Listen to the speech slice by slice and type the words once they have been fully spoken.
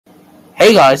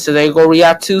Hey guys, today we're going to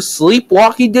react to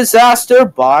Sleepwalking Disaster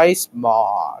by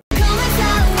Smog.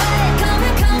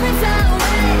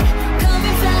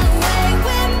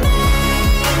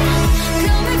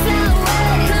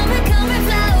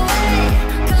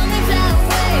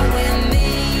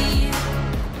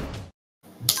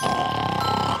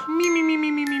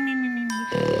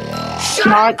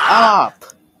 Shut up!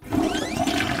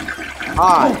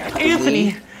 Hi,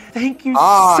 Anthony, thank you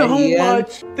so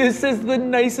much. This is the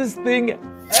nicest thing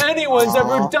anyone's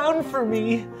ever done for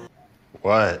me.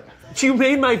 What? You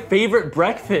made my favorite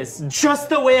breakfast just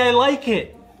the way I like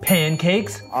it.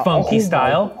 Pancakes, funky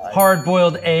style,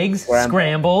 hard-boiled eggs,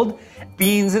 scrambled,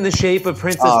 beans in the shape of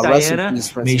Princess Diana.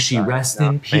 May she rest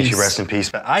in peace. May she rest in peace.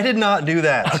 But I did not do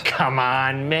that. Oh, come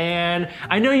on, man.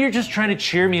 I know you're just trying to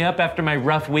cheer me up after my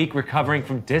rough week recovering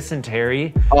from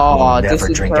dysentery. Oh, never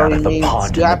drink out of the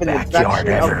pond in the backyard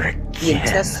ever again. The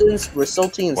intestines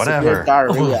resulting in severe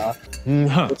diarrhea,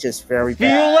 which is very bad.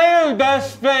 See you later,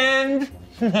 best friend.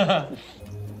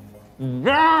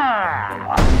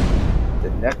 The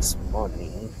next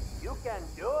morning. You can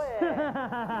do it.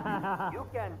 You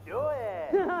can do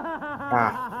it. You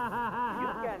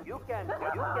can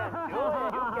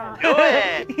do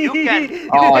it. You can do it.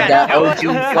 Oh, that OG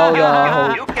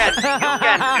photo. You can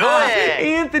do it.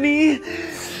 Anthony,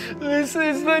 this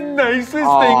is the nicest thing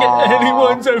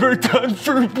anyone's ever done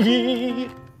for me.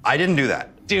 I didn't do that.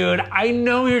 Dude, I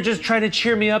know you're just trying to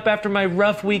cheer me up after my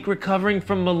rough week recovering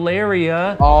from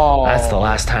malaria. Oh. That's the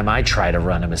last time I tried to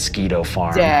run a mosquito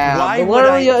farm. Yeah, Why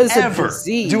malaria would I is ever a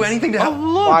disease. do anything to help? Oh,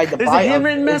 look, there's a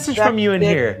handwritten message from you in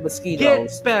here.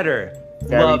 Mosquitoes. Get better.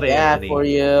 Very Love, bad Anthony. for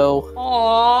you.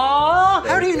 Aww.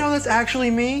 How do you know that's actually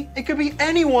me? It could be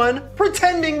anyone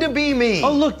pretending to be me.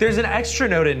 Oh, look, there's an extra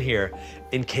note in here.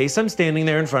 In case I'm standing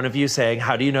there in front of you saying,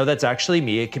 how do you know that's actually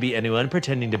me? It could be anyone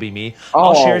pretending to be me.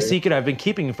 I'll share a secret I've been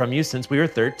keeping from you since we were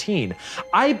 13.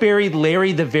 I buried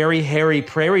Larry the very hairy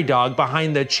prairie dog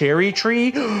behind the cherry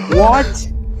tree. What?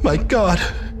 My God,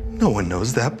 no one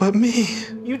knows that but me.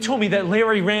 You told me that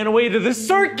Larry ran away to the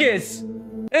circus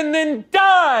and then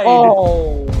died.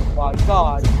 Oh my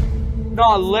God.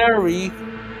 Not Larry.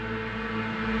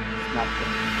 Not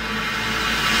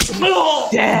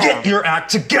Get your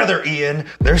act together, Ian.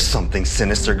 There's something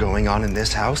sinister going on in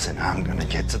this house, and I'm gonna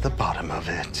get to the bottom of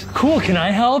it. Cool, can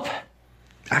I help?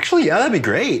 Actually, yeah, that'd be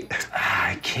great.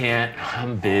 I can't,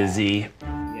 I'm busy.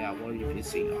 Yeah, what are you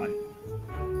busy on?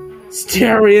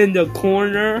 Staring in the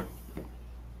corner.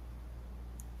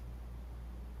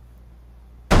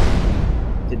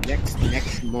 The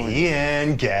next morning.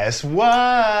 Ian, guess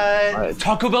what?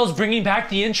 Taco Bell's bringing back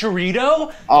the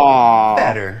enchilado? Aww.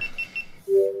 Better.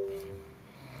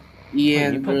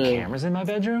 Ian, you put cameras in my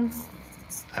bedroom?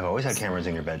 I've always had cameras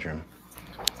in your bedroom.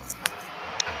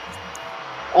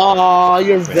 Oh,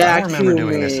 you're vacuuming. I don't remember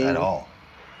doing this at all.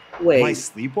 Wait. Am I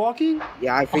sleepwalking?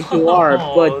 Yeah, I think you are,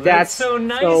 but that's so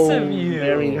nice of you.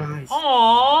 Very nice.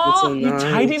 Aww, so you nice.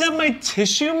 tidied up my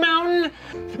tissue mountain?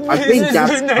 I think this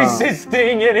that's is the nicest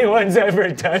thing anyone's ever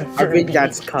done for me. I think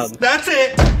that's cum. That's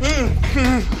it!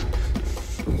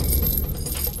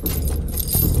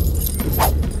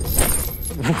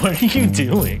 What are you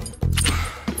doing?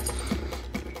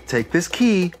 Take this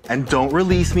key and don't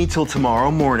release me till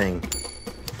tomorrow morning.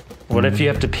 What if you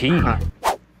have to pee?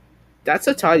 That's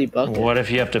a tiny bucket. What if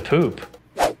you have to poop?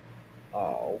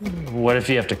 Oh. What if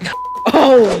you have to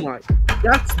Oh my.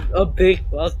 That's a big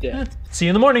bucket. See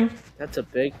you in the morning. That's a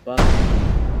big bucket.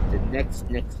 The next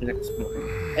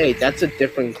morning. Hey, that's a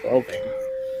different clothing.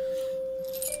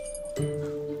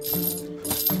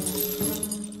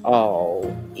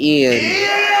 Oh, Ian.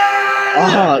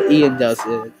 Oh, Ian does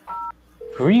it.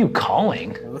 Who are you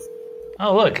calling?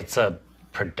 Oh, look, it's a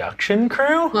production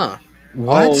crew? Huh.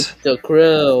 What? Oh, the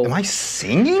crew. Am I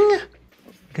singing?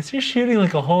 Guess you're shooting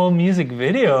like a whole music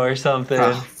video or something.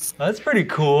 That's pretty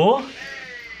cool.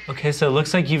 Okay, so it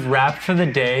looks like you've wrapped for the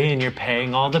day and you're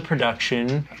paying all the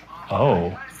production.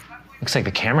 Oh, looks like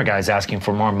the camera guy's asking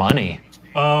for more money.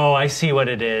 Oh, I see what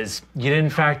it is. You didn't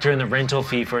factor in the rental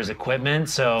fee for his equipment,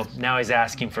 so now he's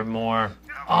asking for more.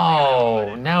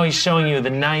 Oh, now he's showing you the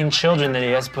 9 children that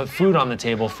he has to put food on the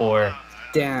table for.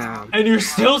 Damn. And you're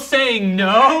still saying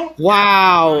no?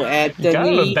 Wow, Anthony.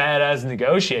 Kind of a badass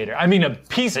negotiator. I mean, a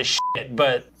piece of shit,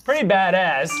 but pretty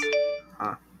badass.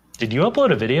 Huh. Did you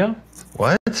upload a video?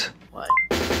 What? What?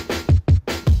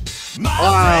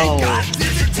 Wow.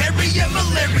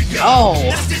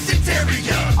 Oh.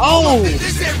 Oh.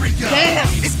 Damn.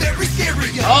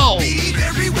 Oh.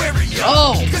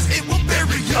 Oh.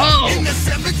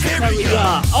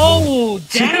 Oh.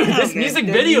 Damn. Dude, this music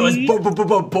video is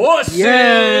boss.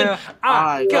 Yeah.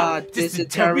 I got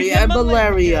dysentery and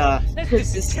malaria.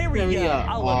 dysentery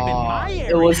all up in my area.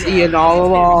 It was Ian all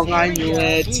along. I knew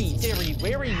it. Very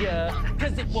wary,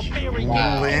 'cause it will bury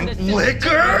Wow. you. Lint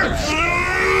liquor?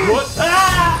 What?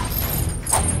 Ah!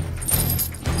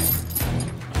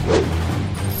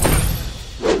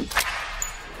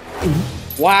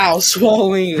 Wow,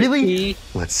 swallowing a Really? key.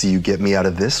 Let's see you get me out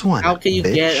of this one. How can you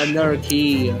bitch. get another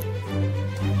key?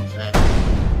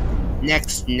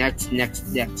 Next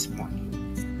one.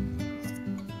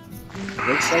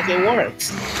 Looks like it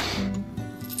works.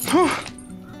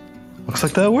 Looks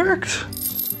like that worked.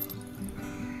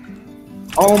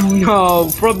 Oh no,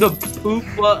 from the poop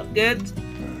bucket?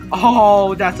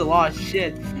 Oh, that's a lot of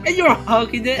shit. And you're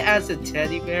hugging it as a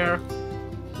teddy bear?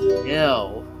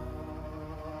 Ew.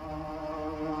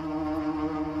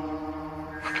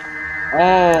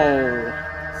 Oh,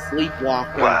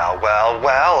 sleepwalker.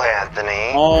 Well,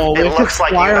 Anthony. Oh, it it's looks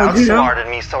like you expired, you know? outsmarted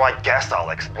me, so I guess I'll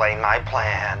explain my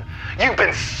plan. You've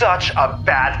been such a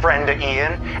bad friend to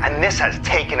Ian, and this has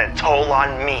taken a toll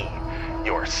on me.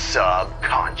 Your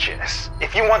subconscious.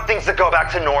 If you want things to go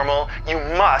back to normal, you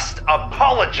must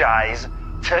apologize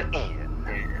to Ian.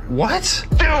 What?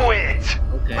 Do it!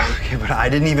 Okay. Okay, but I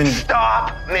didn't even...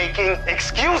 Stop making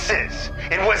excuses!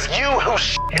 It was you who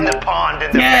shit in the pond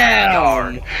in the Damn.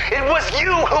 backyard. It was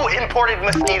you who imported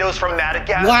mosquitoes from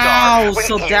Madagascar. Wow, when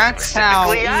so Ian that's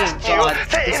how specifically Ian asked you got to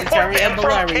import dysentery them and from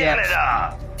malaria.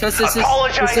 Canada. Because this is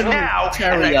Apologize now, and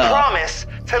dysentery. I promise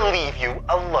to leave you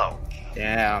alone.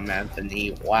 Damn,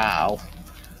 Anthony. Wow.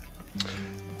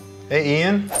 Hey,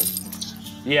 Ian.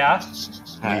 Yeah?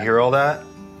 You hear all that?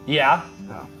 Yeah?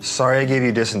 Sorry I gave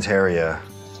you dysentery.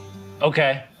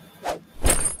 Okay.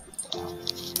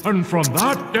 And from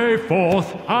that day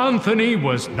forth, Anthony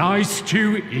was nice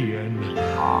to Ian.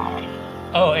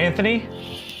 Oh, Anthony?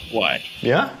 What?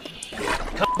 Yeah?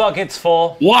 Bucket's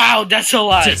full. Wow, that's a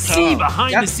lot. To see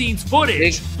behind the That's scenes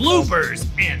footage, big. bloopers,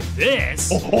 and this,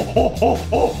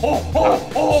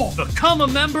 become a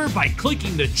member by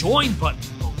clicking the join button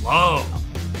below.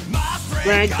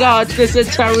 Thank God,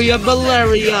 dysentery and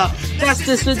malaria. That's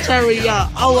dysentery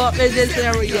all up in this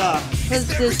area. That's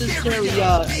dysentery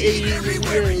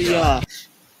area.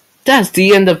 That's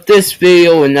the end of this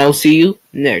video, and I'll see you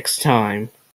next time.